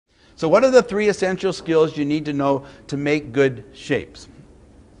So what are the 3 essential skills you need to know to make good shapes?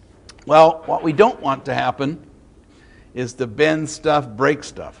 Well, what we don't want to happen is to bend stuff, break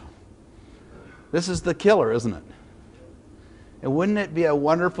stuff. This is the killer, isn't it? And wouldn't it be a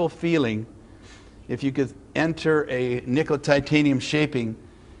wonderful feeling if you could enter a nickel titanium shaping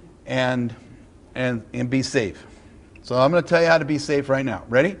and be safe? So I'm going to tell you how to be safe right now.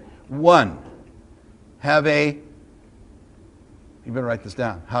 Ready? 1, have a, you better write this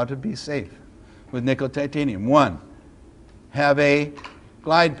down, how to be safe with nickel titanium. 1, have a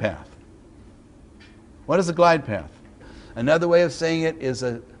glide path. What is a glide path? Another way of saying it is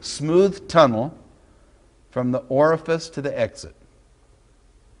a smooth tunnel from the orifice to the exit.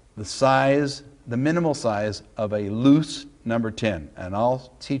 The size, the minimal size of a loose number 10. And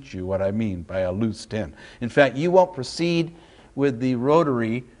I'll teach you what I mean by a loose 10. In fact, you won't proceed with the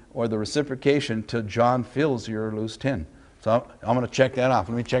rotary or the reciprocation till John fills your loose 10. So I'm going to check that off.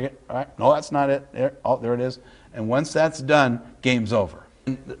 Let me check it. All right. No, that's not it. There. Oh, there it is. And once that's done, game's over.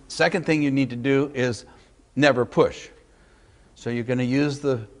 And the second thing you need to do is never push. So you're going to use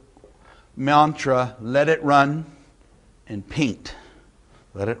the mantra, let it run and paint.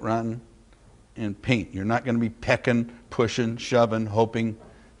 Let it run and paint. You're not going to be pecking, pushing, shoving, hoping,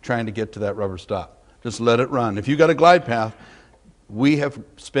 trying to get to that rubber stop. Just let it run. If you've got a glide path, we have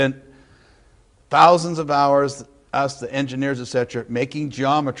spent thousands of hours, us, the engineers, etc., making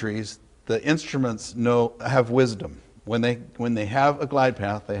geometries. The instruments have wisdom. When they have a glide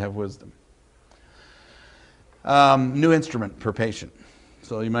path, they have wisdom. New instrument per patient.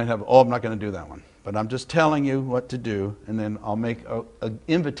 So you might have, oh, I'm not going to do that one. But I'm just telling you what to do, and then I'll make an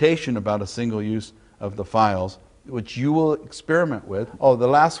invitation about a single use of the files, which you will experiment with. Oh, the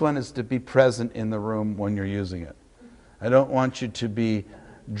last one is to be present in the room when you're using it. I don't want you to be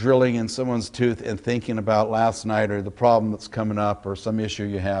drilling in someone's tooth and thinking about last night or the problem that's coming up or some issue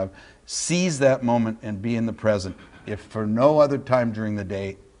you have. Seize that moment and be in the present. If for no other time during the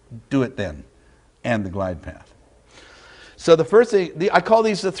day, do it then, and the glide path. So the first thing, I call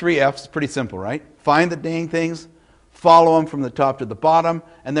these the 3 F's. Pretty simple, right? Find the dang things, follow them from the top to the bottom,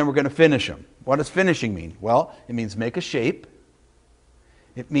 and then we're going to finish them. What does finishing mean? Well, it means make a shape.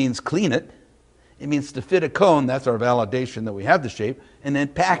 It means clean it. It means to fit a cone. That's our validation that we have the shape. And then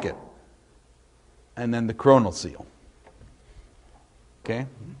pack it. And then the coronal seal. Okay?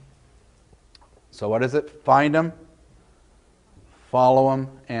 So what is it? Find them, follow them,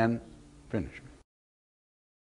 and finish them.